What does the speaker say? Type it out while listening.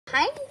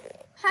Hi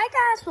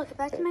guys, welcome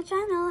back to my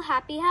channel,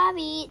 Happy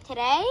Harvey.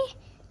 Today,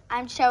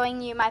 I'm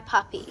showing you my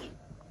puppy.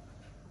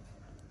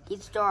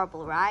 He's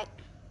adorable, right?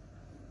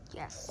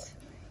 Yes,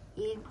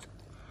 he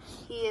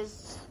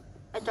is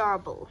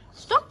adorable.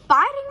 Stop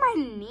biting my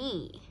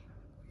knee.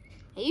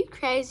 Are you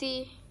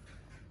crazy?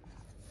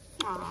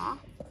 Aww.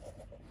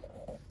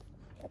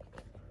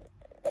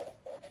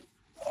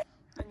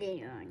 Okay,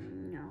 your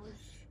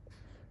nose.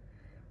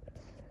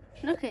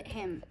 Look at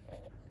him.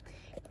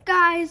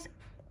 Guys,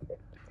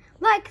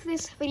 like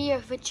this video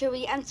for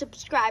Chewy and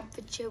subscribe for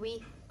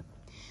Chewy.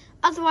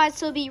 Otherwise,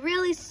 he'll be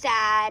really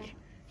sad.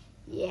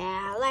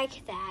 Yeah,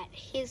 like that.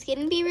 He's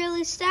gonna be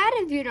really sad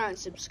if you don't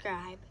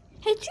subscribe.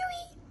 Hey,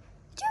 Chewy.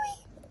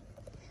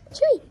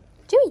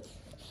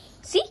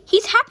 See,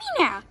 he's happy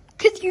now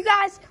because you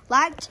guys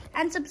liked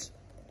and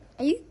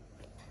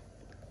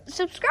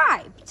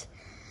subscribed.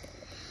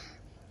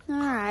 All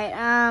right.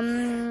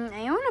 Are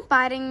you in a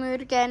biting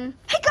mood again?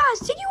 Hey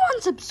guys, did you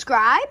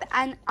unsubscribe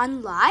and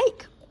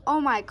unlike? Oh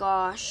my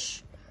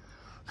gosh.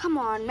 Come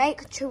on,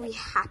 make Chewy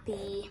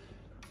happy.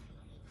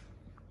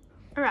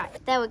 All right,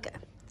 there we go.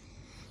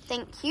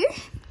 Thank you.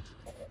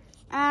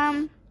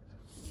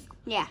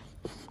 Yeah.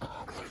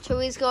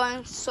 Chewy's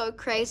going so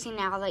crazy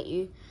now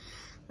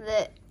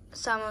that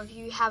some of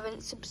you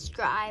haven't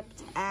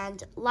subscribed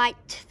and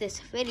liked this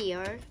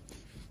video.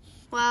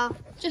 Well,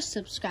 just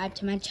subscribe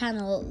to my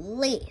channel at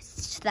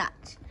least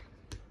that.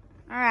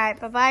 All right,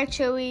 bye-bye,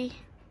 Chewy.